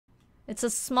It's a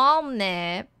small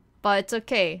map, but it's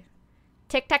okay.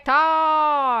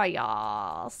 Tic-tac-toe!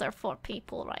 Yes, there are 4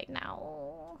 people right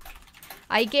now.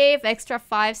 I gave extra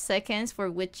 5 seconds for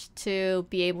Witch to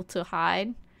be able to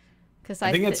hide. Cause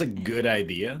I think that's a good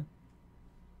idea.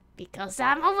 Because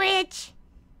I'm a witch!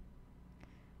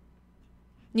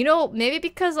 You know, maybe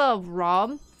because of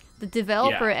ROM, the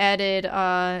developer added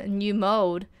a new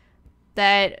mode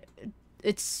that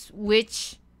it's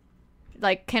Witch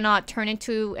like cannot turn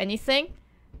into anything.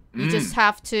 You just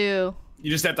have to... You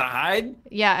just have to hide?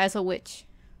 Yeah, as a witch.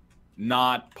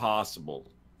 Not possible.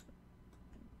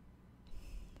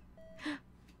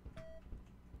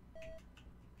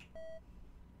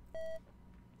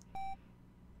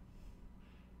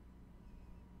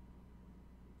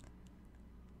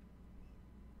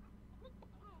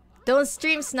 Don't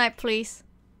stream snipe, please.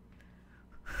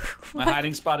 My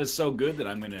hiding spot is so good that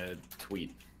I'm gonna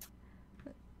tweet.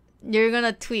 You're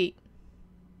gonna tweet?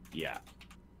 Yeah.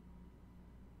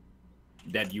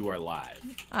 That you are live.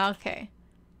 Okay.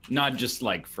 Not just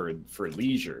like for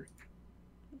leisure.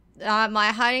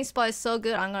 My hiding spot is so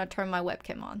good, I'm gonna turn my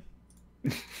webcam on.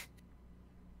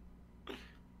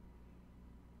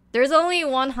 There's only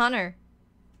one hunter.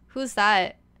 Who's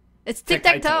that? It's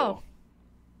Tic-Tac-Toe.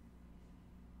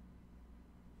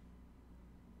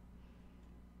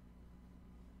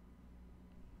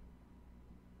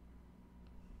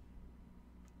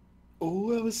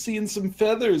 Oh, I was seeing some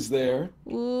feathers there.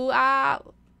 Ooh, ah.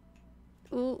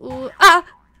 Ooh, ooh, ah!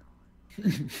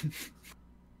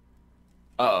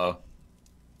 Uh-oh.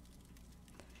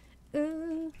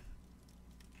 Ooh.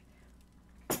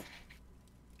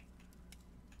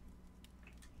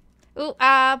 Ooh,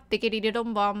 ah,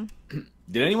 biggity-dum bomb.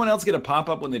 Did anyone else get a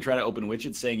pop-up when they try to open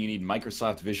Widget saying you need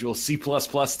Microsoft Visual C++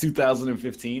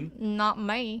 2015? Not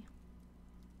me.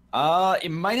 It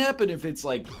might happen if it's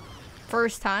like...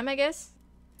 First time, I guess?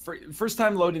 First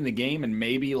time loading the game, and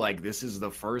maybe like this is the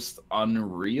first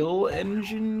Unreal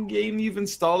Engine game you've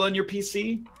installed on your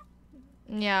PC?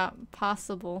 Yeah,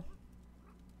 possible.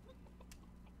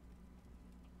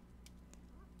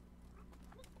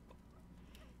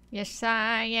 Yes,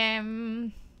 I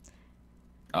am.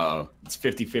 Uh-oh. It's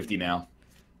 50-50 now.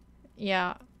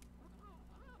 Yeah.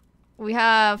 We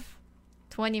have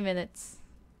 20 minutes.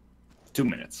 2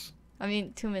 minutes. I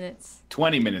mean, 2 minutes.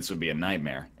 20 minutes would be a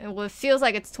nightmare. It feels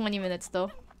like it's 20 minutes,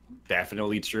 though.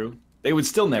 Definitely true. They would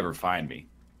still never find me.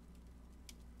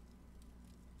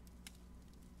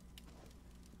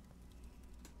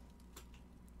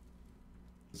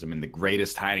 Because I'm in the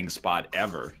greatest hiding spot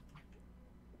ever.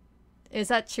 Is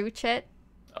that true, Chet?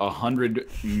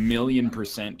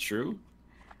 100,000,000% true.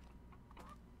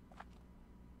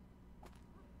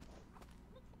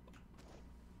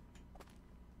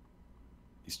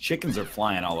 These chickens are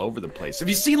flying all over the place. Have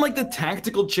you seen like the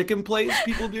tactical chicken plays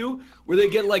people do? Where they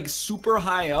get like super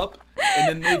high up and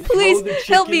then they throw the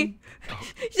chicken. Help me!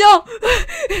 Yo!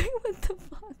 What the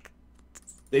fuck?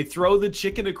 They throw the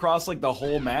chicken across like the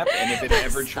whole map and if it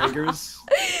ever triggers...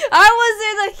 I was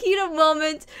in the heat of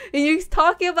moment and you're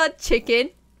talking about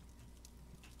chicken.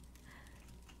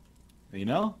 You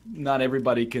know? Not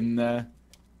everybody can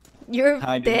You're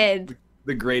hide dead. in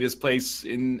the greatest place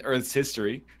in Earth's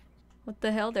history. What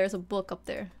the hell? There's a book up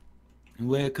there.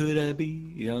 Where could I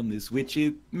be on this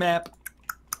witchy map?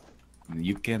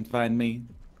 You can't find me.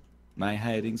 My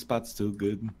hiding spot's too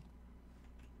good.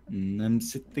 I'm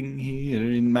sitting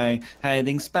here in my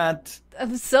hiding spot.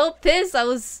 I'm so pissed. I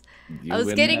was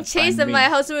getting chased and my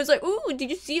husband was like, "Ooh,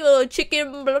 did you see a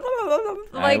chicken?" Blah, blah, blah,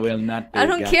 blah. Like, I will not. I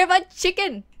don't care about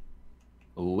chicken.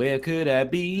 Where could I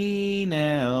be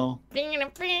now?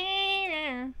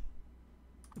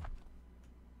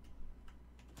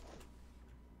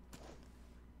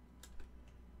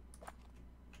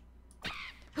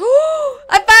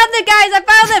 I found the guys. I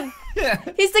found him.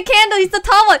 He's the candle. He's the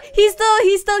tall one. He's the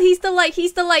light.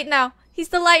 He's the light now. He's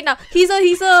the light now. He's a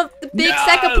big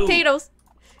sack of potatoes.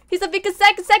 He's a big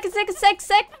sack.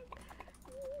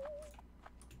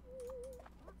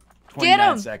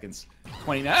 29 seconds.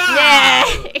 29. Yeah.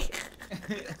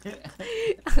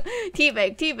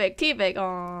 Teabag.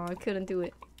 Oh, I couldn't do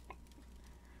it.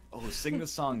 Oh, sing the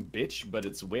song "Bitch," but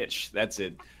it's witch. That's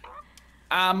it.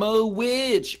 I'm a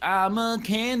witch, I'm a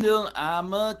candle,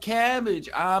 I'm a cabbage,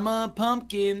 I'm a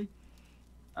pumpkin.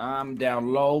 I'm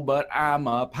down low, but I'm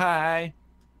up high.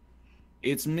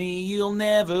 It's me you'll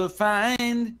never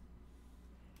find.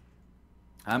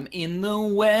 I'm in the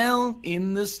well,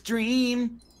 in the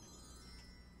stream.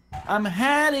 I'm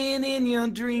hiding in your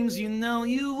dreams, you know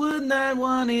you would not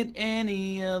want it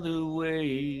any other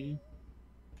way.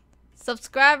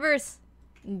 Subscribers,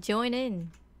 join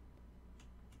in.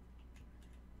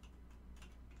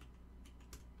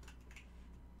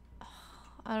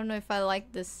 I don't know if I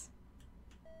like this.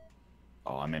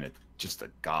 Oh, I'm in just a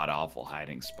god-awful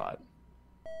hiding spot.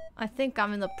 I think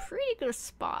I'm in a pretty good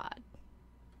spot.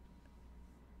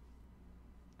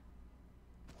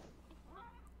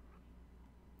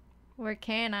 Where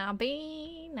can I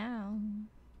be now?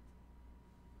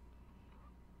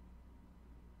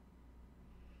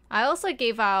 I also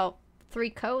gave out 3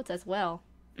 codes as well.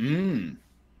 Mmm.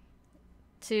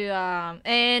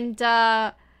 And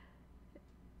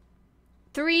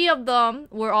 3 of them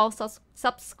were all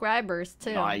subscribers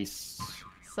too. Nice.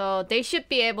 So they should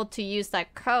be able to use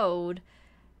that code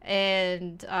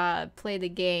and play the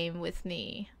game with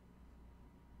me.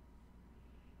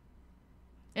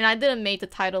 And I didn't make the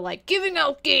title like giving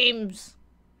out games.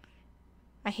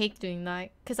 I hate doing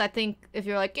that because I think if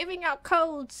you're like giving out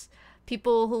codes,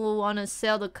 people who want to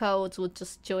sell the codes would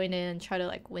just join in and try to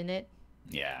like win it.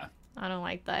 Yeah. I don't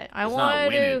like that. It's not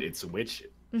win it, it's witch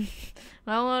it.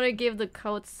 I want to give the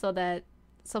codes so that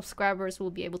subscribers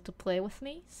will be able to play with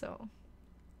me. So,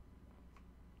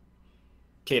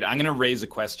 Kate, I'm gonna raise a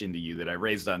question to you that I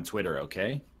raised on Twitter.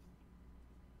 Okay.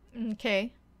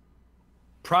 Okay.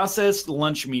 Processed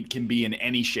lunch meat can be in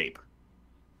any shape.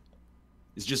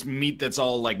 It's just meat that's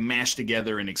all like mashed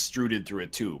together and extruded through a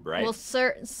tube, right? Well,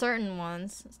 certain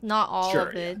ones, not all Sure,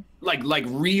 of it. yeah. Like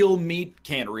real meat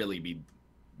can't really be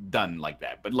done like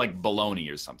that, but like bologna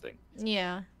or something.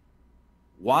 Yeah.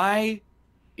 Why,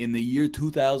 in the year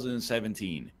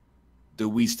 2017, do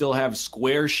we still have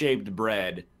square-shaped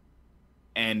bread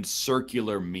and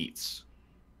circular meats?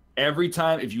 Every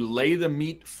time, if you lay the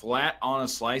meat flat on a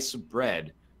slice of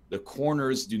bread, the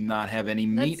corners do not have any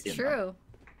meat in them. That's true.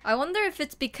 I wonder if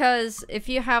it's because if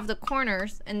you have the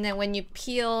corners and then when you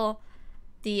peel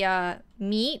the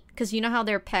meat, because you know how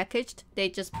they're packaged, they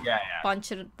just bunch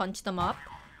them up.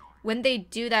 When they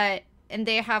do that and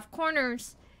they have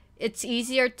corners, it's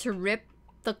easier to rip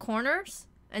the corners,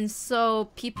 and so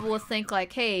people will think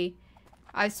like, hey,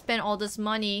 I've spent all this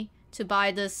money to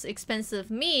buy this expensive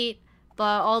meat,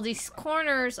 but all these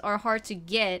corners are hard to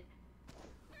get.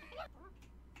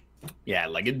 Yeah,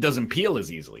 like it doesn't peel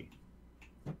as easily.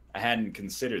 I hadn't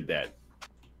considered that.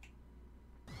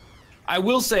 I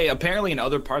will say, apparently in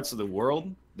other parts of the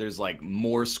world, there's like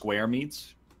more square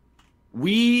meats.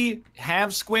 We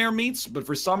have square meats, but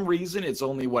for some reason, it's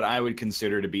only what I would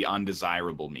consider to be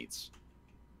undesirable meats.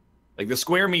 Like the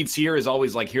square meats here is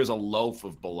always like, here's a loaf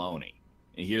of bologna.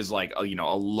 And here's like, a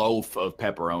loaf of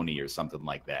pepperoni or something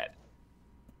like that.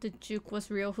 The juke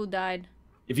was real. Who died?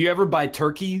 If you ever buy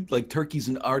turkey, like turkey's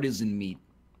an artisan meat.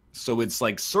 So it's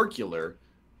like circular.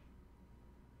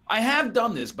 I have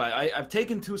done this, but I've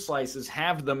taken 2 slices,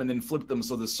 halved them, and then flipped them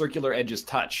so the circular edges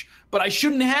touch. But I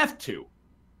shouldn't have to.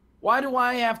 Why do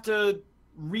I have to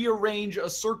rearrange a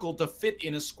circle to fit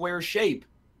in a square shape?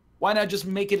 Why not just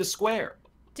make it a square?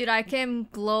 Dude, I can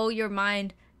blow your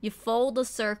mind. You fold the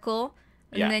circle,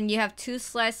 and then you have 2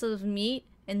 slices of meat,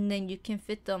 and then you can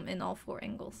fit them in all 4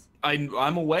 angles.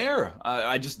 I'm aware.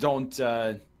 I just don't...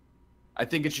 I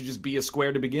think it should just be a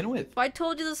square to begin with. But I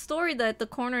told you the story that the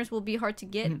corners will be hard to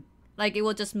get. Like, it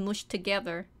will just mush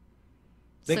together.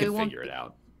 They can figure it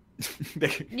out.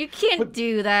 You can't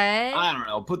do that. I don't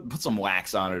know. Put some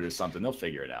wax on it or something. They'll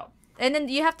figure it out. And then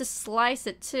you have to slice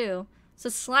it too. So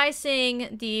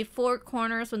slicing the 4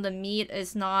 corners when the meat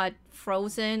is not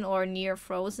frozen or near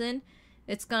frozen,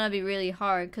 it's gonna be really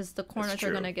hard because the corners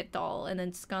are gonna get dull and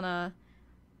it's gonna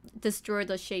destroy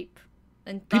the shape.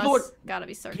 And thus, gotta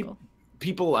be circle.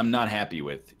 People I'm not happy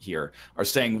with here are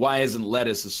saying, why isn't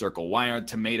lettuce a circle? Why aren't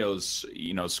tomatoes,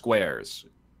 squares?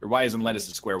 Or why isn't lettuce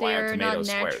a square? Why aren't tomatoes squares?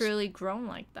 They're not naturally grown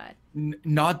like that.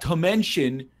 Not to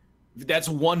mention, that's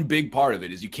one big part of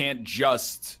it, is you can't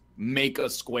just make a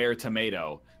square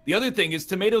tomato. The other thing is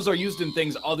tomatoes are used in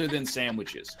things other than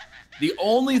sandwiches. The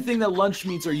only thing that lunch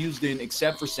meats are used in,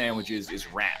 except for sandwiches, is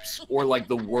wraps. Or like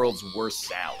the world's worst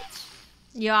salads.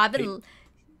 Yeah, I've been...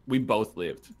 We both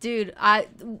lived. Dude,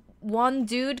 one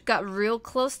dude got real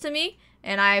close to me,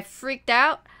 and I freaked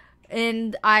out,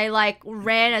 and I like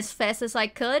ran as fast as I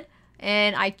could,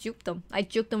 and I juked him. I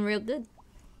juked him real good.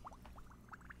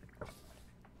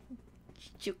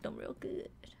 Juked him real good.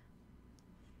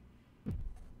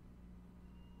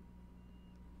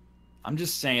 I'm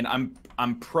just saying,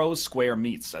 I'm pro square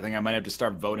meats. I think I might have to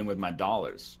start voting with my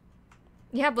dollars.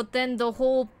 Yeah, but then the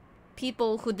whole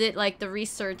people who did like the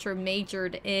research or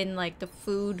majored in like the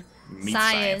food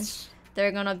science,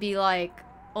 they're gonna be like,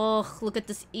 oh, look at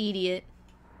this idiot.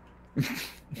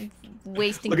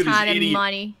 Wasting time and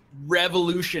money.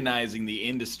 Revolutionizing the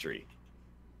industry.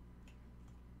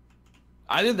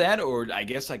 Either that, or I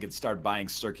guess I could start buying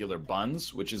circular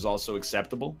buns, which is also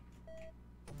acceptable.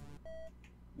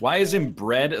 Why isn't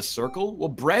bread a circle? Well,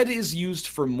 bread is used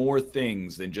for more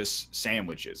things than just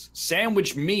sandwiches.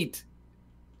 Sandwich meat.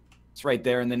 It's right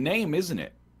there in the name, isn't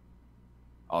it?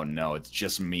 Oh no, it's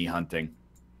just me hunting.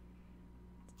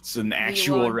 It's an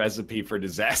actual recipe for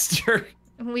disaster.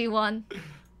 We won.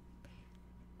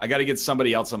 I gotta get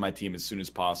somebody else on my team as soon as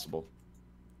possible.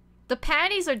 The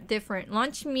patties are different.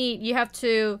 Lunch meat, you have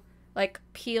to like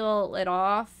peel it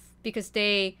off because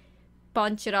they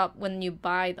bunch it up when you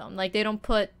buy them. Like they don't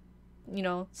put, you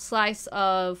know, slice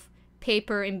of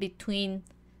paper in between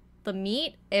the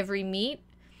meat, every meat.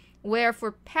 Where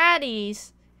for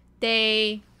patties,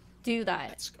 they do that.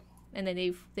 Let's go. And then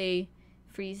they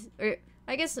freeze, or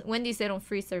I guess Wendy's they don't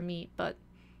freeze their meat, but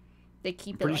they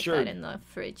keep it like that in the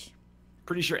fridge.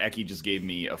 Pretty sure Eki just gave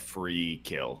me a free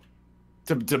kill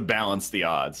to balance the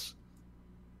odds.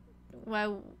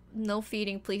 Well, no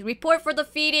feeding, please. Report for the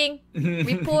feeding.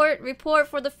 report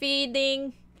for the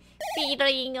feeding.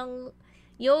 Feeding.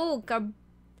 Yo,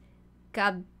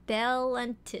 Gabelantis.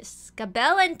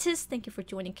 Gabelantis, thank you for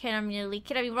joining. Can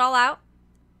I roll out?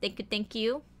 Thank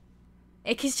you.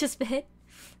 Eki's just bit.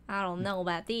 I don't know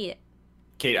about that.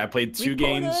 Kate, I played two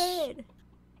games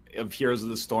of Heroes of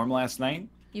the Storm last night.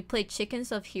 You played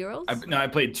Chickens of Heroes? I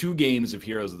played 2 games of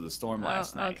Heroes of the Storm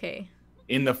last night. Okay.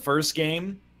 In the first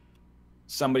game,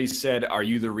 somebody said, "Are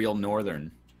you the real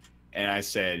Northern?" And I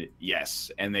said,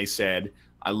 "Yes." And they said,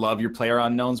 "I love your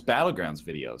PlayerUnknown's Battlegrounds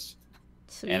videos."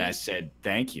 Sweet. And I said,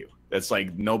 "Thank you." That's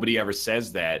like, nobody ever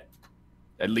says that,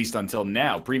 at least until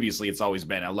now. Previously, it's always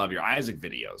been, "I love your Isaac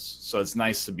videos." So it's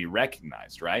nice to be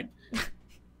recognized, right?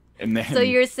 And then, so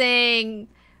you're saying,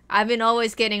 I've been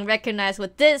always getting recognized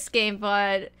with this game,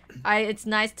 but it's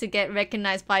nice to get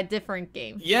recognized by a different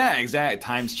game. Yeah, exactly.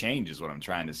 Times change is what I'm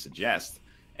trying to suggest.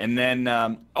 And then,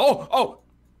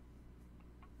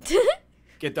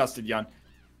 get dusted, Jan.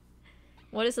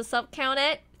 What is the sub count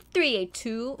at?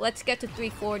 382. Let's get to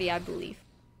 340, I believe.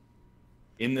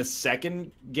 In the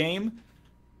second game,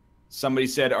 somebody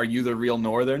said, "Are you the real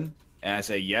Northern?" And I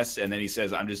say, "Yes." And then he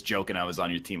says, "I'm just joking. I was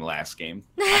on your team last game.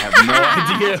 I have no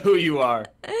idea who you are."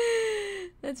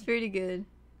 That's pretty good.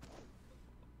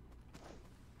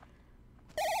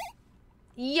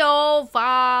 Yo,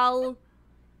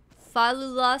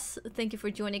 Falulus, thank you for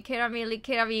joining.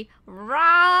 Kerami, roll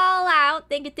out.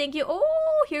 Thank you.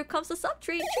 Oh, here comes the sub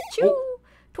tree. Choo choo.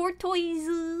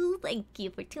 Tortoise, thank you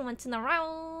for 2 months in a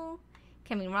row.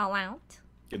 Can we roll out?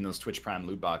 Getting those Twitch Prime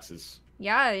loot boxes.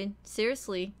 Yeah,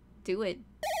 seriously. Do it.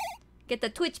 Get the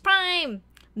Twitch Prime.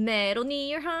 Metal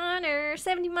Near Hunter.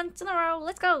 70 months in a row.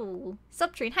 Let's go.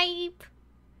 Subtrain hype.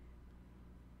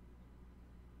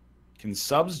 Can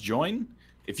subs join?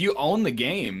 If you own the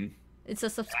game. It's a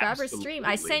subscriber stream.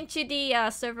 I sent you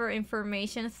the server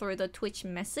information through the Twitch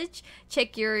message.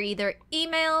 Check your either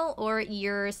email or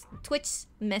your Twitch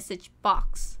message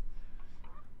box.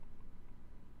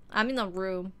 I'm in a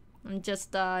room. I'm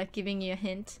just giving you a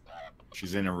hint.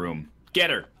 She's in a room.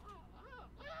 Get her.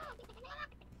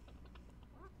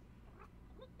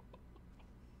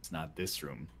 It's not this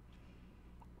room.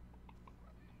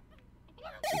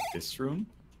 Is it this room?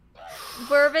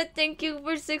 Burbot, thank you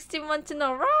for 60 months in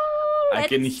a row. I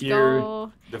can hear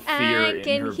the fear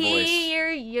in her voice. I can hear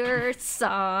your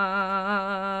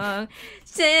song.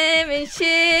 Shimmer,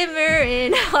 shimmer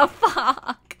in a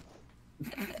fog.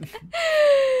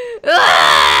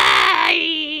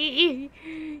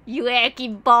 You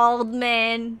Eki bald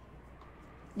man.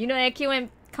 You know Eki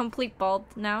went complete bald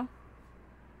now?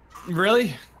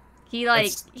 Really? He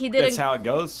didn't. That's how it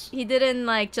goes. He didn't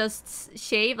like just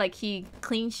shave. Like he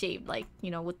clean shaved. Like,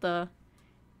 you know, with the.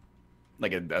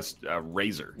 Like a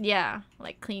razor. Yeah,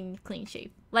 like clean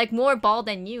shave. Like more bald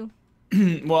than you.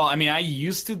 Well, I mean, I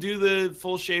used to do the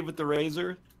full shave with the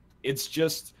razor. It's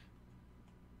just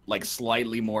like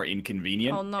slightly more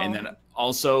inconvenient. Oh no. And then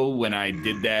also when I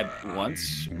did that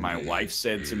once, my wife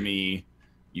said to me,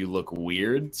 "You look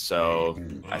weird," so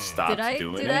I stopped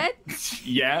doing it. Did I do that?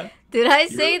 Yeah. Did I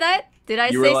say that? Did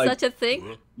I say like, such a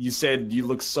thing? You said you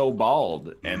look so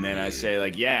bald, and then I say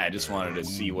like, "Yeah, I just wanted to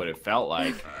see what it felt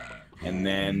like." And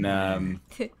then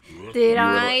did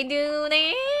I do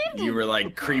that? You were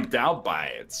like creeped out by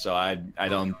it, so I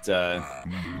don't do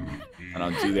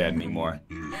that anymore.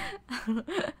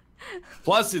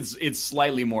 Plus, it's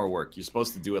slightly more work. You're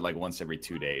supposed to do it like once every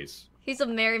 2 days. He's a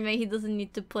married man. He doesn't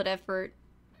need to put effort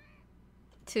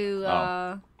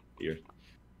to your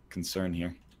concern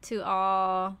here. To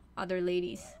all other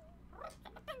ladies.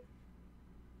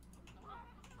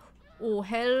 Oh,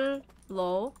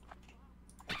 hello.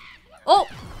 Oh!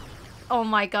 Oh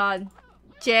my god.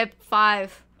 Jeb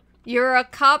 5. You're a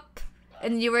cop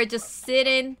and you were just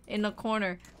sitting in the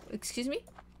corner. Excuse me?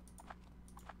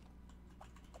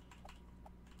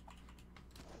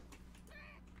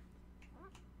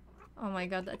 Oh my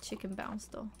god, that chicken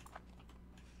bounced though.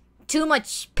 Too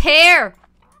much pear!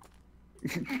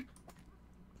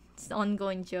 It's the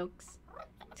ongoing jokes.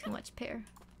 Too much pear.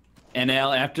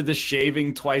 NL, after the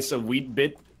shaving twice a week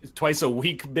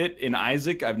bit in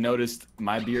Isaac, I've noticed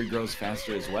my beard grows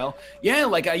faster as well. Yeah,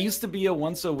 like I used to be a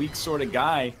once a week sort of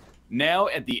guy. Now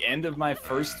at the end of my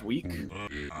first week,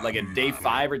 like at day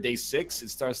 5 or day 6, it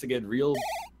starts to get real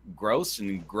gross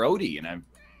and grody, and I'm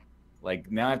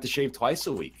like, now I have to shave twice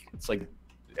a week. It's like,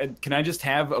 can I just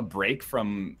have a break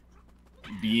from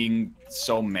being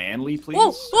so manly, please?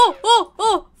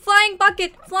 Oh! Flying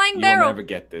bucket! Flying barrel! You'll never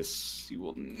get this. You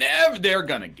will never. They're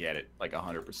gonna get it, like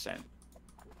 100%.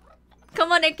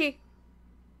 Come on, Nikki.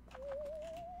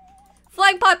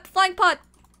 Flying pot! Flying pot!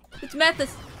 It's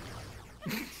Mathis.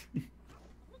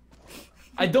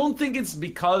 I don't think it's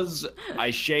because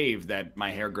I shave that my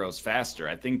hair grows faster.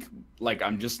 I think, like,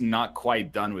 I'm just not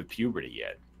quite done with puberty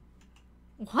yet.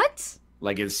 What?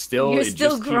 Like, it's still... You're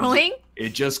still growing?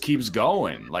 It just keeps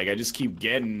going. Like, I just keep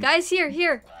getting... Guys,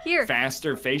 here.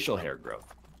 Faster facial hair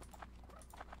growth.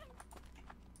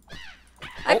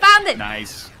 I found it!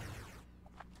 Nice.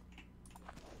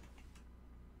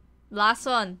 Last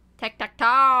one.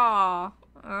 Tic-tac-toe.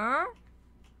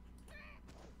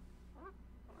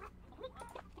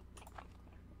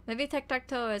 Maybe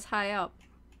tic-tac-toe is high up.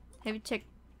 Have you checked?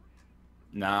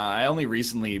 Nah, I only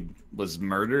recently was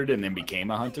murdered and then became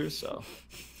a hunter, so...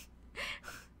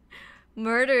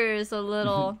 Murder is a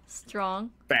little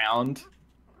strong. Found.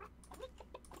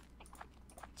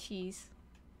 Cheese.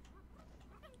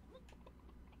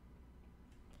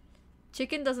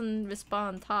 Chicken doesn't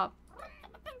respond on top.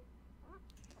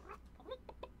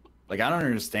 Like, I don't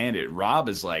understand it. Rob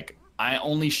is like, I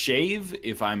only shave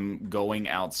if I'm going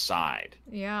outside.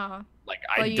 Yeah. Like,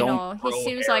 but I you don't know, he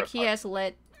seems like he has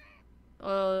let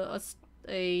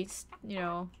you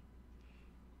know,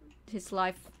 his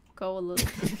life go a little.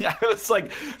 Yeah, it's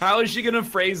like, how is she gonna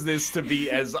phrase this to be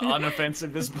as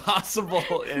unoffensive as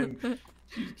possible? And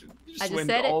she just went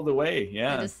all the way.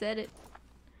 Yeah. I just said it.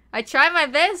 I tried my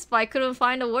best, but I couldn't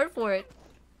find a word for it.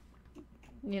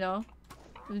 You know,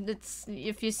 it's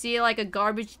if you see like a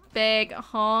garbage bag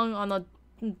hung on a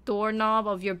doorknob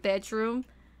of your bedroom,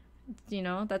 you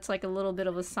know, that's like a little bit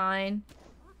of a sign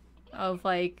of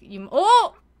like you.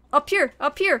 Oh, up here,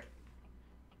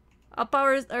 up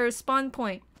our spawn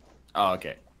point. Oh,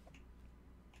 okay.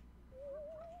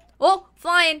 Oh,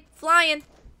 flying,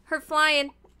 her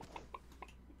flying.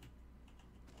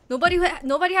 Nobody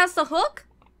has the hook.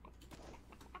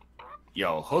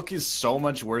 Yo, hook is so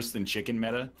much worse than chicken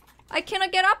meta. I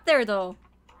cannot get up there though.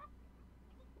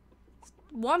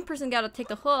 One person gotta take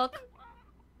the hook.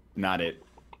 Not it.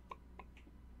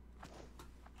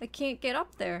 I can't get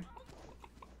up there.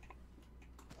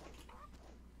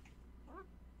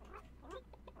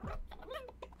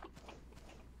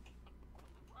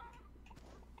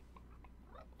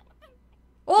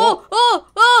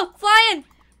 Oh, flying!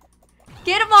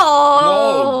 Get him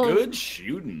all! Whoa, good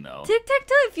shooting though.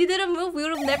 Tic-tac-toe, if you didn't move, we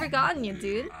would have never gotten you,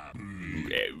 dude.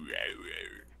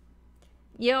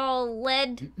 Yo,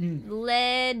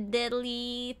 Lead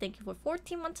Deadly, thank you for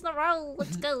 14 months in a row.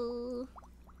 Let's go.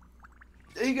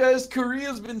 Hey guys,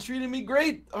 Korea's been treating me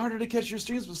great. Harder to catch your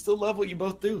streams, but still love what you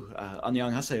both do.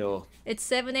 안녕하세요. It's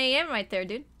 7 a.m. right there,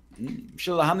 dude.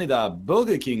 실례합니다.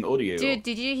 Burger King audio. Dude,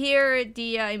 did you hear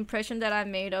the impression that I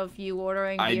made of you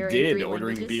ordering beer I did, in 3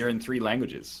 ordering languages? beer in 3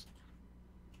 languages.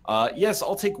 Yes,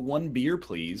 I'll take 1 beer,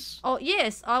 please. Oh,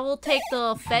 yes, I will take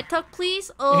the feta,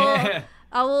 please. It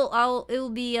will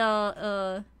be,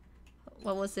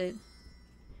 what was it?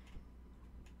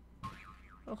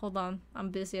 Oh, hold on, I'm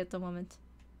busy at the moment.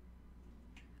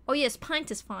 Oh yes,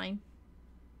 pint is fine.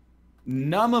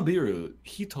 Namabiru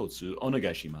hitotsu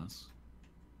onegaishimasu.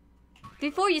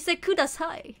 Before you said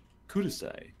kudasai.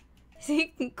 Kudasai.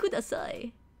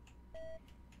 Kudasai.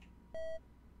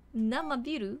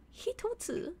 Namabiru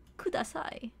hitotsu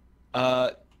kudasai.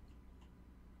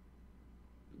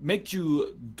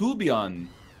 Meiju dubian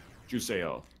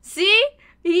juseo. See?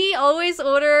 He always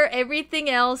order everything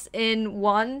else in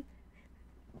one,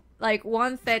 like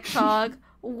one fat tog,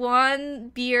 one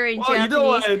beer in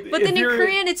Japanese. But then in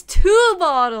Korean it's 2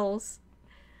 bottles.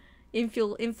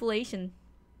 Inflation.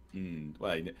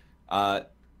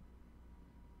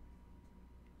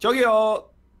 저기요.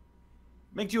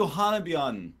 맥주 하나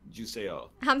병 주세요.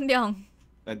 한 병.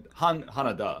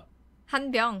 하나 더.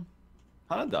 한 병.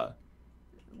 하나 더.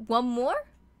 One more?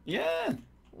 Yeah.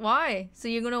 Why? So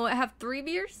you're gonna have 3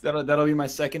 beers? That'll be my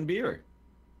second beer.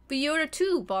 But you ordered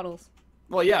 2 bottles.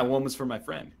 Well, yeah, one was for my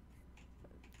friend.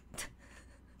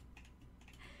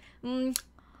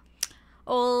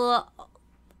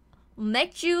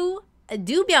 맥주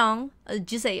두 병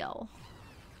주세요.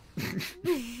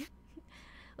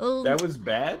 That was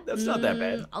bad? That's not that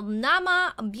bad.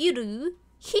 남아 비루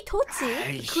히토츠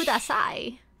아이씨.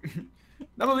 쿠다사이.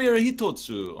 Namamira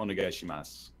hitotsu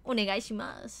onegaishimasu.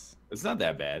 오네가이시마스. It's not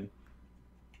that bad.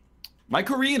 My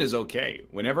Korean is okay.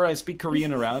 Whenever I speak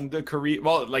Korean around the Korean,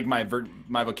 well, like my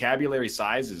vocabulary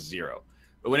size is 0.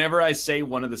 But whenever I say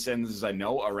one of the sentences I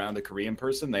know around a Korean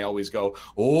person, they always go,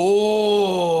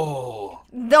 "Oh."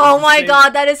 Oh my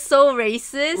god, that is so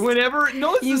racist. Whenever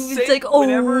no, it's the same. It's like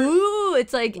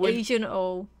it's like when- Asian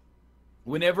O.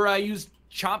 Whenever I use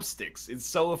chopsticks, it's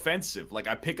so offensive. Like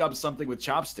I pick up something with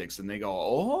chopsticks, and they go,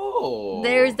 "Oh."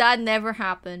 There's that never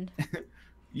happened.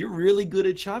 You're really good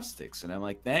at chopsticks, and I'm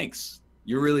like, thanks.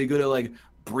 You're really good at like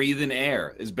breathing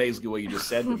air. Is basically what you just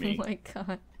said to me. Oh my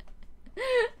god.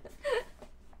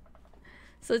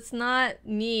 So it's not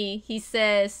me. He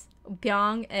says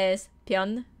병 is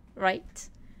변, right?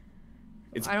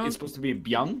 It's I don't- it's supposed to be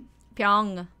byung.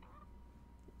 병.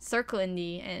 Circle in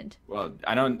the end. Well,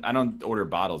 I don't order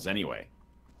bottles anyway.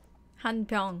 한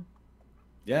병.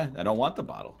 Yeah, I don't want the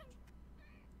bottle.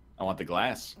 I want the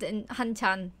glass. Then 한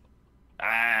잔.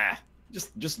 Ah,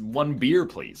 just one beer,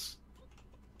 please.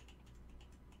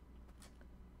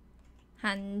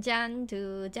 한 잔,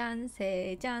 두 잔,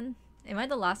 세 잔. Am I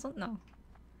the last one? No.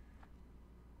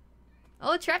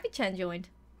 Oh, Trappy Chan joined.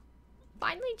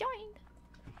 Finally joined.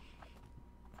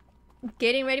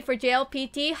 Getting ready for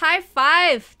JLPT. High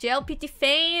five, JLPT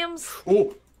fames.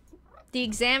 Oh, The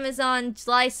exam is on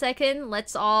July 2nd.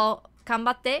 Let's all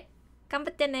간바tte.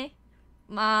 간바tte.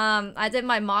 I did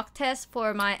my mock test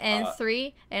for my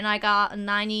N3 and I got a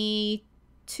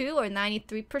 92 or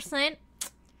 93%.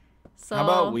 So how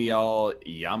about we all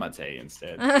Yamate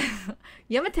instead?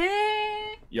 Yamate.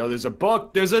 Yo, there's a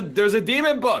book. There's a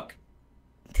demon book.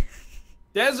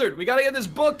 Desert. We gotta get this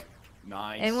book.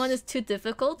 Nice. N1 is too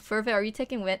difficult. Furve, are you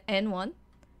taking N1?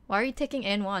 Why are you taking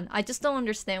N1? I just don't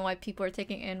understand why people are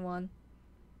taking N1.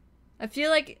 I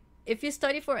feel like if you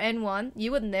study for N1,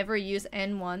 you would never use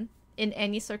N1 in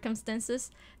any circumstances,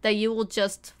 that you will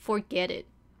just forget it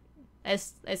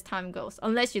as time goes,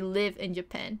 unless you live in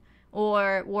Japan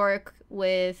or work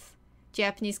with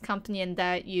Japanese company and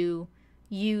that you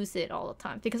use it all the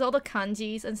time, because all the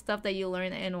kanjis and stuff that you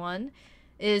learn in N1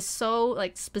 is so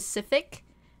like specific.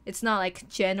 It's not like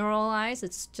generalized.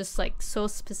 It's just like so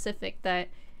specific that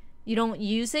you don't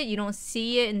use it, you don't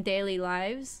see it in daily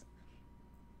lives.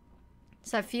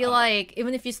 So I feel like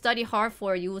even if you study hard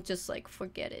for it, you will just like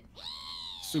forget it.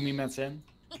 Sumimasen.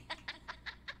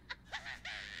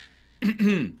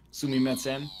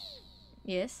 Sumimasen.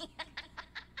 Yes.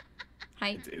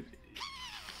 Hi.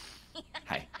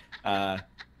 Hi.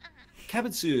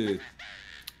 Kabutsu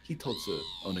hitotsu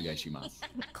onegaishimasu.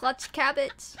 Clutch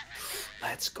cabbage.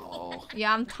 Let's go.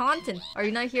 Yeah, I'm taunting. Are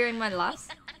you not hearing my laughs?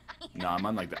 No, I'm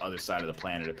on like the other side of the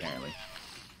planet apparently.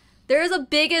 There's a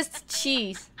biggest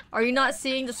cheese. Are you not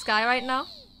seeing the sky right now?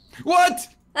 What?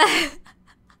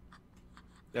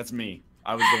 That's me.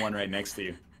 I was the one right next to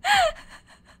you.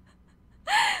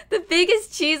 The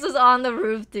biggest cheese was on the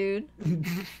roof, dude.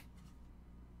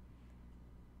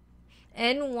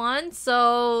 N1,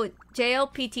 so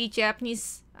JLPT,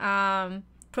 Japanese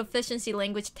proficiency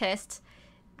language test,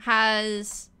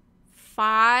 has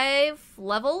 5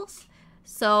 levels.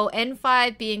 So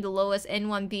N5 being the lowest,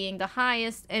 N1 being the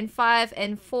highest. N5,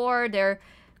 N4, they're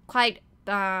quite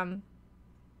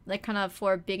like kind of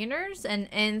for beginners,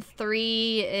 and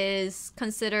N3 is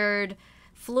considered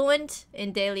fluent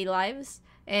in daily lives,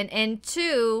 and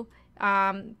N2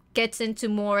 gets into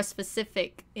more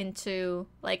specific, into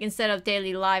like instead of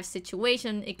daily life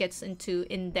situation, it gets into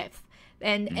in-depth.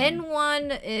 And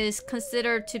N1 is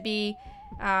considered to be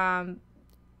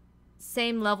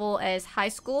same level as high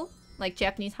school, like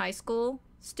Japanese high school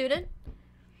student.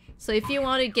 So if you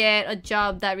want to get a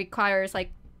job that requires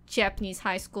like Japanese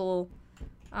high school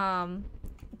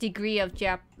degree of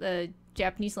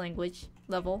Japanese language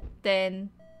level, then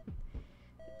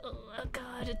oh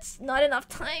god, it's not enough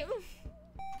time.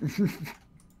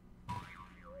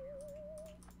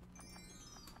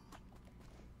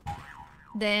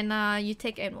 Then you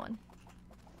take N1.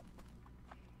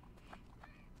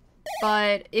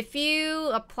 But if you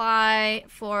apply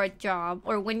for a job,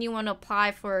 or when you want to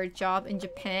apply for a job in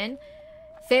Japan,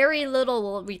 very little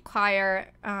will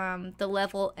require the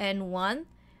level N1.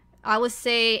 I would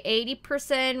say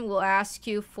 80% will ask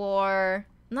you for,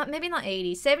 maybe not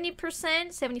 80,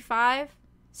 70%, 75,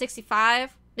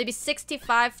 65, maybe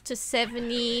 65 to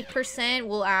 70%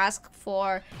 will ask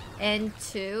for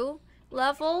N2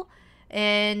 level,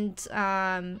 and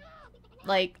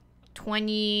like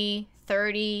 20,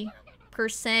 30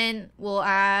 percent will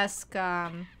ask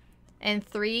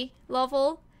N3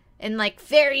 level, and like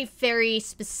very, very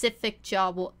specific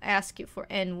job will ask you for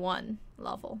N1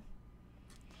 level.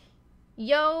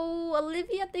 Yo,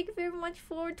 Olivia, thank you very much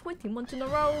for 20 months in a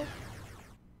row.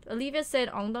 Olivia said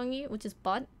엉덩이, which is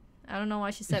butt. I don't know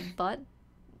why she said butt.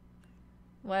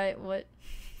 What?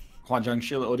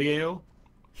 화장실 어디에요?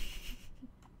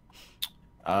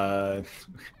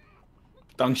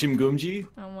 당신 금지?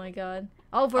 Oh my god.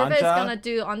 Oh, Verva is gonna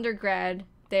do undergrad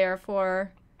there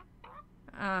for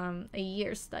a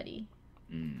year study.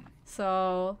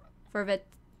 So Verva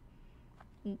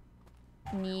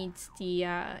needs the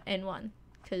N1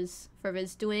 because Verva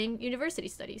is doing university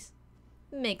studies.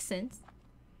 Makes sense.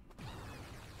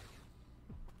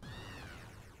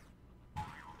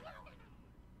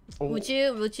 Oh.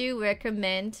 Would you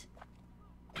recommend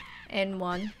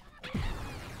N1?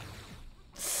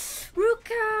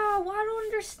 Ruka, why don't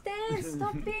understand?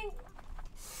 Stop being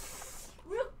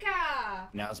Ruka.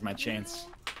 Now's my chance.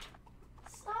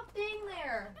 Stop being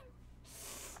there.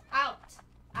 Out.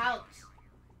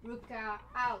 Ruka,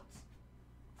 out.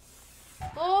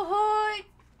 Oh, hi.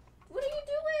 What are you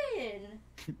doing?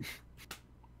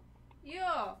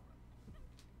 Yeah.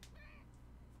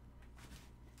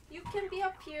 You can be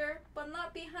up here, but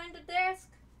not behind the desk.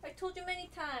 I told you many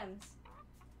times.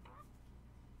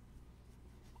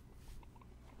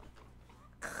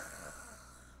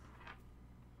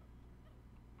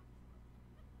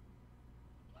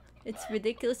 It's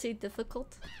ridiculously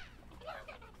difficult.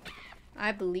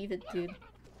 I believe it, dude.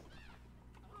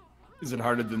 Is it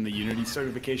harder than the Unity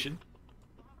certification?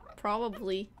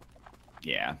 Probably.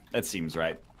 Yeah, that seems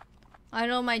right. I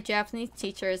know my Japanese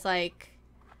teacher is like,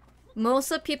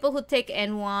 most of the people who take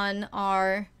N1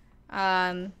 are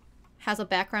has a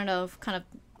background of kind of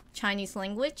Chinese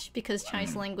language, because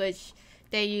Chinese language,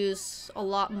 they use a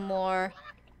lot more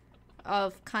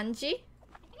of kanji.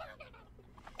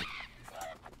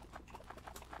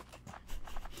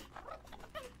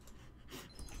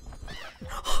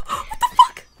 What the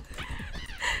fuck?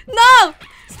 No!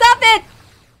 Stop it!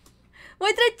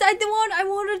 Why did I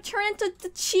want to turn into the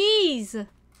cheese.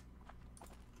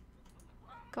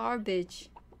 Garbage.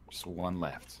 Just one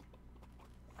left.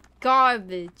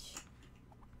 Garbage.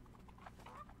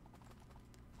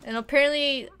 And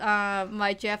apparently,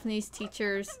 my Japanese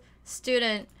teacher's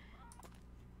student,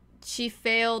 she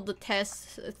failed the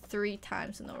test 3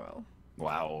 times in a row.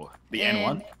 Wow. The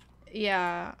N1?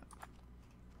 Yeah.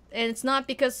 And it's not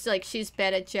because like she's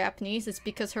bad at Japanese, it's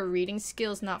because her reading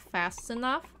skill is not fast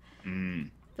enough.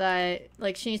 But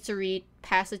like she needs to read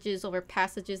passages over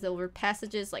passages over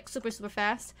passages like super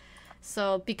fast.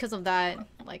 So because of that,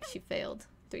 like she failed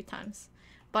 3 times.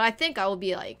 But I think I will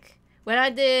be like, when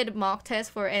I did mock test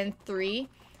for N3,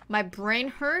 my brain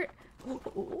hurt.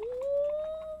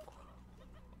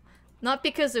 Not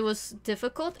because it was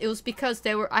difficult, it was because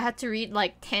I had to read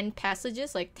like 10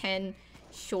 passages, like 10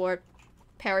 short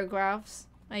paragraphs,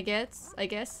 I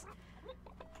guess.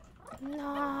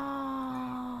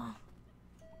 No.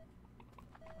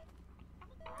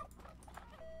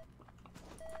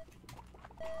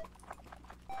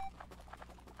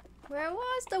 Where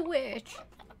was the witch?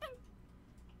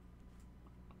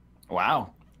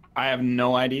 Wow. I have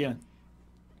no idea.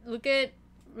 Look at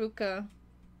Ruka.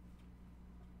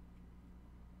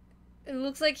 It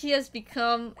looks like he has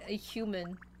become a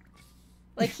human.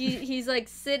 Like he's like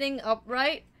sitting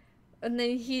upright, and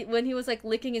then when he was like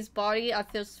licking his body, I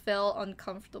just felt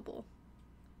uncomfortable.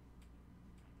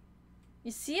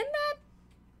 You seeing that?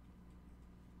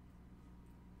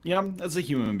 Yeah, that's a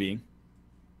human being.